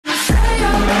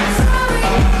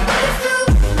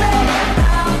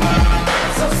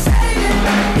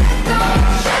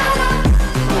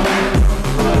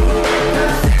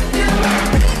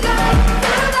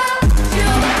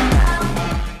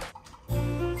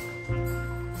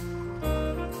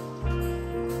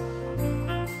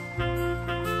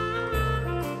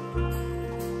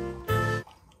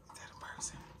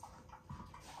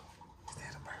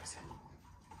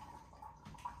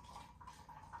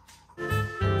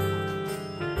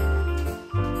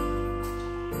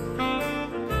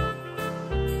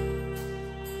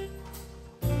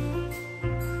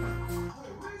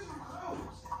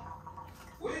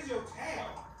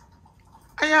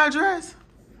y'all dress?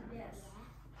 Yes.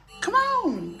 Come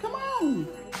on. Come on.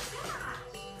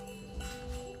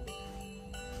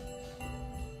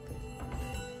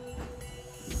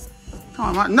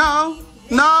 Come on. No.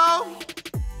 No.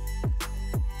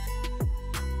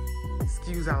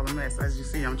 Excuse all the mess. As you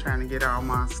see, I'm trying to get all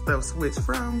my stuff switched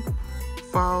from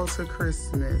fall to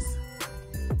Christmas.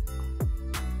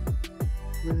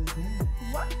 What is that?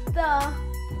 What the?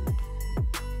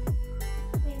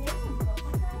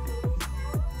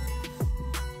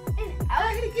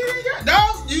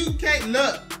 No, you can't.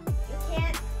 Look. You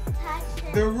can't touch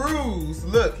it. The rules.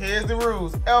 Look, here's the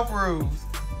rules. Elf rules.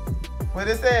 What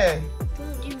it say?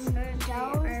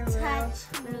 Don't touch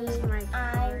me. I will lose my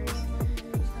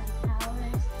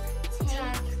powers.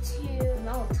 Talk to me.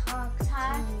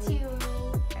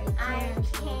 I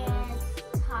can't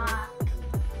talk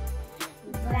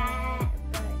back,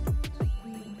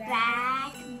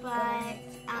 but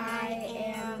I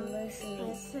am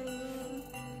listening.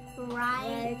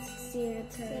 Right,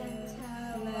 Santa,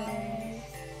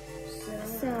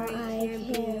 so I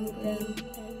can bring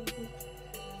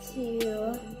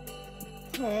to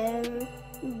him.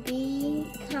 Be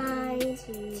kind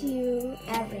to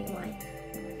everyone.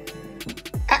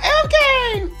 I am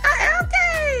game.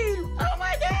 Oh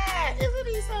my God, isn't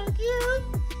he so cute?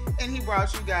 And he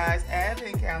brought you guys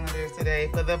advent calendars today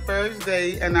for the first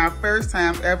day and our first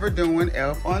time ever doing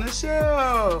Elf on the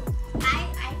Shelf.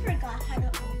 I forgot how to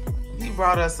open it. He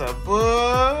brought us a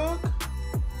book.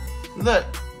 Look,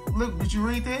 did you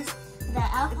read this? The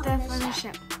Elf on the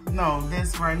Shelf. No,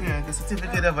 this right here, the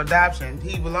certificate of adoption.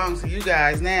 He belongs to you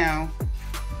guys now.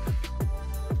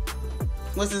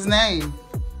 What's his name?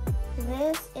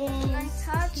 This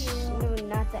is no,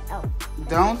 not the elf.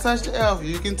 Don't touch the elf.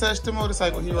 You can touch the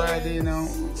motorcycle he rides in on.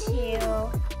 To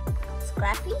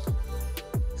Scrappy.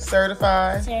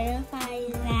 Certified. Certify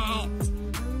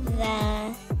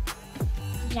that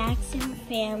the Jackson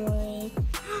family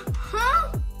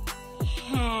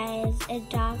has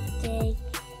adopted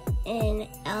an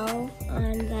elf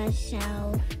on the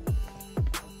shelf.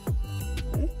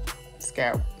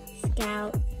 Scout.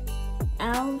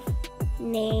 Elf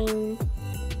named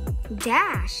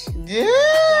Dash. Yeah.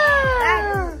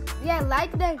 Yeah,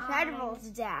 like the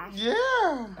Incredibles Dash.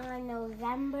 Yeah. On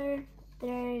November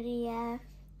 30th,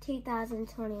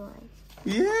 2021.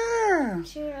 Yeah.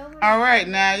 Sure, over. All right,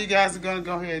 now you guys are gonna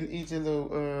go ahead and eat your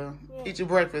little eat your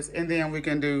breakfast, and then we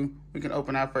can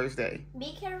open our first day.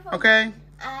 Be careful. Okay.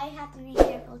 I have to be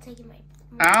careful taking my.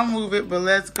 I'll move it, but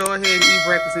let's go ahead and eat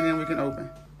breakfast, and then we can open.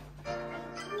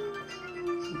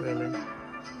 Really?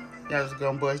 Y'all just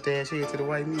gonna bust Dash here to the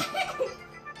white meat?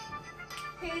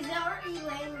 He's already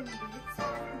laying in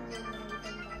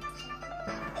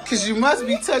Cause you must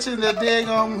be touching the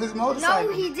daggone his motorcycle.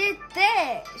 No, he did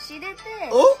this. She did this.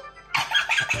 Oh!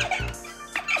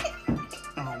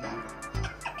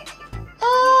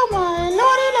 Oh my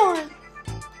lordy lord!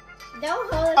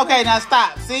 Don't hold it. Okay, now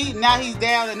stop. See, now he's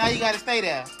down, and now you gotta stay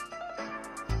there.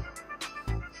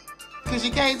 Cause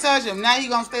you can't touch him. Now he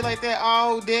gonna stay like that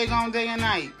all daggone day and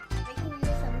night. I can use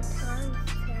some tongs to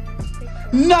fix it.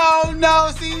 No,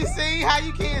 see how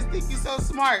you kids think you're so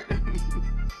smart.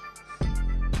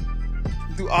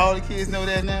 Do all the kids know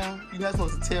that now? You're not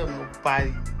supposed to tell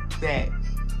nobody that.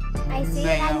 I see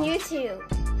it on YouTube.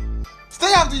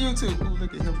 Stay off the YouTube. Ooh,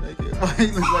 look at him back here. Why he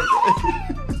look like that?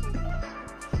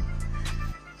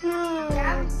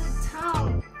 Grab the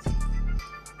tongs.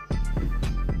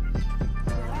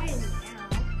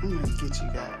 I'm gonna get you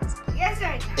guys. Yes,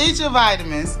 right now. Eat your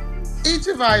vitamins. Eat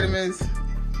your vitamins.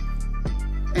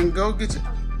 And go get your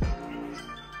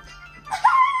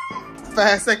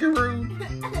 5-second rule.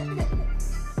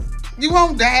 You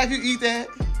won't die if you eat that.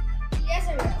 Yes,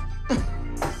 I will.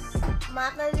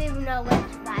 Mom doesn't even know which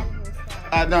vitamins are.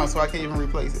 I don't, so I can't even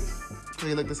replace it.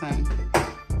 They look the same.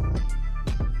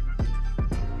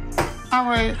 All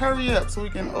right, hurry up so we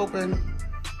can open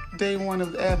day 1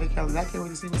 of the advent calendar. I can't wait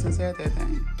to see what's inside that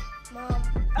thing. Mom.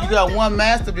 You got one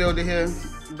master builder here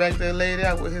back there laid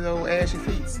out with his old ashy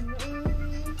feet.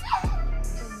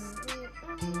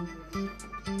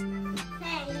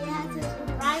 Hey, he has this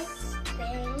rice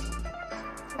thing.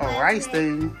 A rice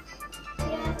thing. He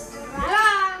has this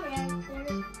rice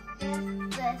character.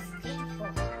 The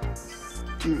staple.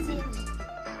 See?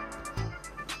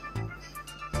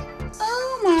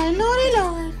 Oh my lordy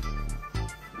lord.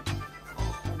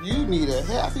 You need a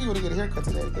hair. I think you want to get a haircut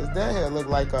today because that hair look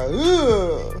like a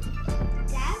ugh.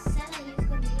 Dad said that he was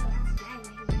going to do it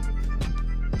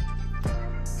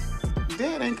last night.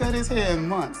 Dad ain't cut his hair in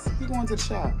months. He going to the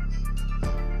shop.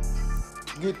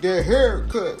 Get their hair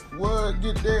cut. What?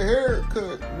 Get their hair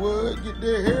cut. What? Get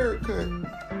their hair cut.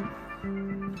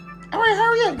 All right,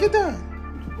 hurry up. Get done.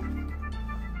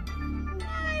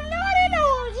 Lordy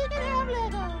Lord, you can have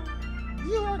Lego.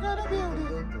 You are gonna build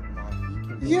it.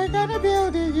 You're gonna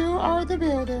build it. You are the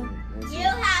builder. You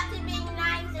have to be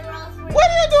nice or else we're... What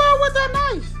are you doing with that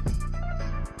knife?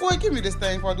 Boy, give me this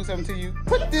thing before I do something to you.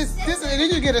 Put this, and then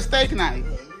you get a steak knife.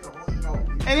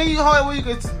 And then you hold it where you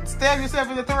can stab yourself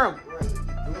in the throat.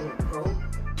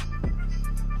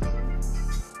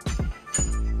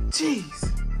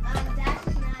 Jeez. That's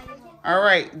nice. All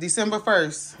right, December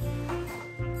 1st.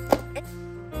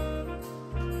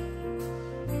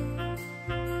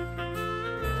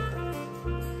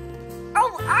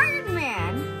 Oh, Iron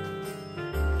Man.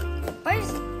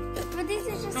 But these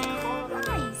are just cold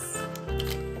ice.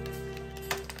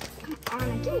 Come on, I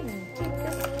can't even take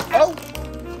this. Oh,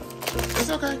 it's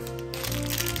okay.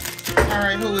 All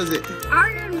right, who is it?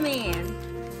 Iron Man.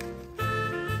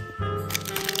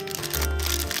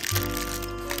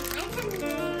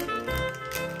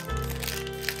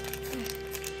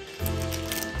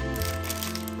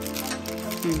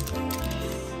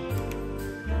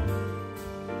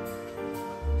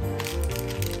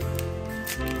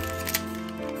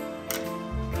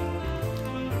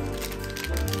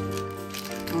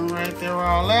 All right, they're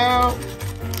all out.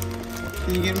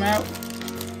 Can you get them out?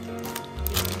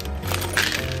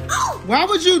 Oh! Why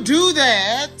would you do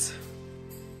that?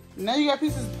 Now you got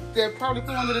pieces that probably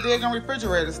flew under the daggone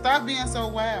refrigerator. Stop being so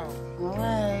wild. All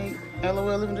right,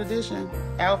 LOL limited edition.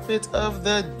 Outfits of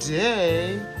the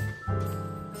day.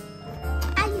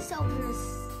 I used to open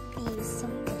these.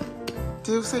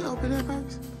 Did you say open that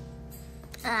first?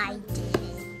 I did.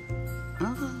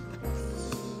 Okay.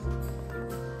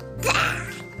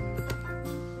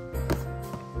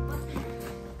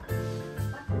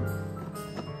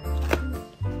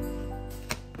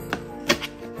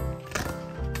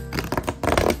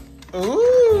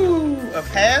 Ooh, a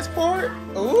passport?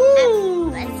 Ooh.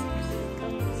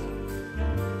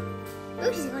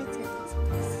 She's going to this.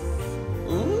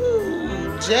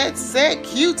 Ooh, jet set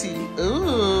cutie.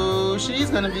 Ooh, she's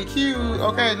gonna be cute.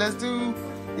 Okay, let's do,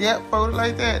 yep, fold it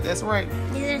like that. That's right.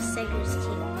 These are stickers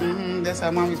too. That's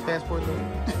how mommy's passport look.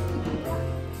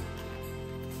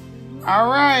 All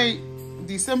right,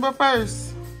 December 1st.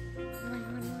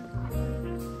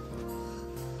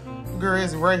 Girl,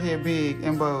 it's right here big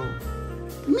and bold.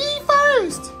 Me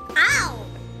first. Ow!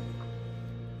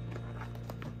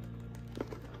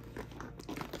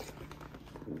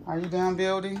 Are you done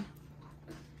building?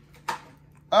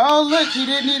 Oh, look, he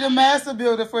didn't need a master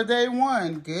builder for day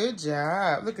one. Good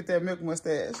job. Look at that milk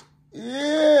mustache.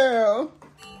 Yeah.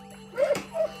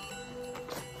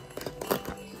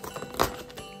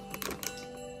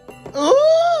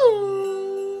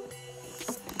 Ooh.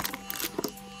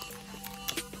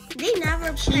 They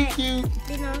never She cute.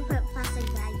 They never put plastic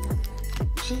bags on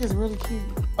her. She is really cute.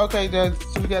 Okay, Doug,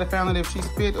 so we gotta find out if she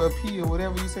spit or pee or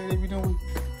whatever you say they be doing.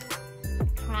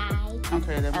 Cry.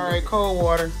 Okay, then. All right, cold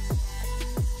water.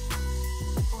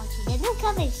 Oh, she didn't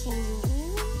cover shoes.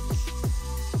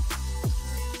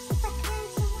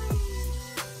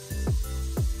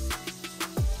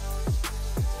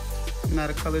 Not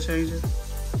a color changer.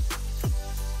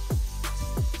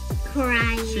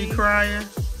 Crying. She crying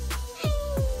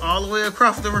all the way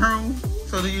across the room.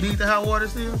 So do you need the hot water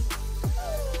still?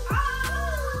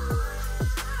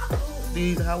 Do you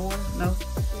need the hot water? No?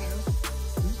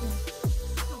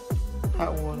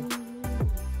 Hot water.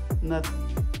 Nothing.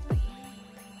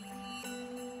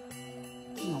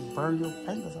 You're gonna burn your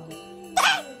fingers off.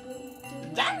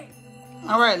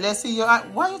 All right, let's see your eye.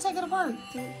 Why are you taking it apart?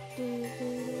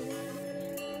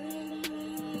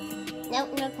 Nope,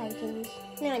 no cartoons.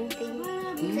 No anything.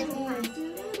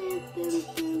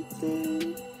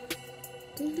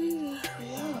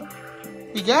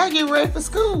 We gotta get ready for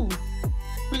school.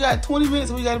 We got 20 minutes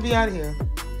and we gotta be out of here.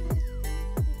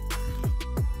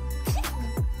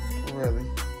 Really?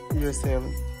 You're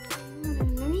silly.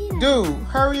 Dude,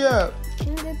 hurry up.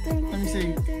 Let me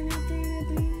see.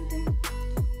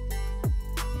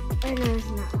 Oh, no, it's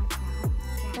not like that.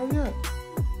 Hurry up.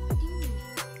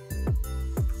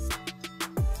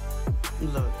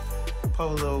 Look,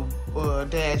 Polo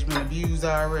Dash been abused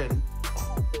already.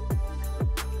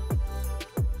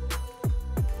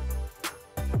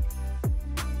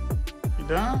 You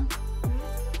done?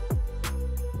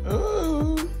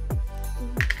 Ooh.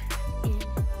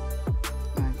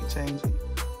 I can change it.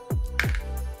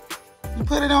 You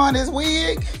put it on this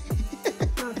wig?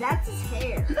 No, that's his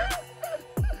hair.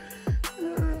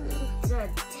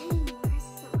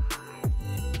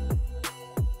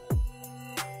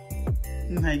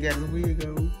 Now he got his wig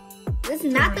on. This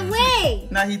is not the way.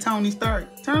 Now he Tony Stark.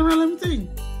 Turn around, let me see.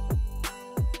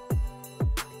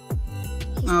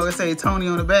 Oh, it say Tony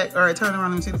on the back. All right, turn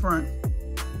around and see the front.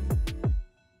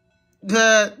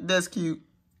 Good. That's cute.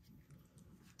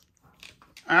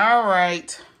 All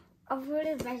right. I'll put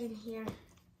it back in here.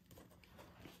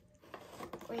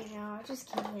 Wait, no, I'll just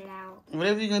keep it out.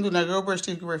 Whatever you're going to do now, go brush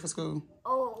teeth, get ready for school.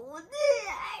 Oh.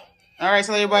 All right,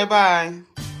 so everybody bye.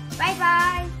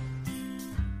 Bye-bye.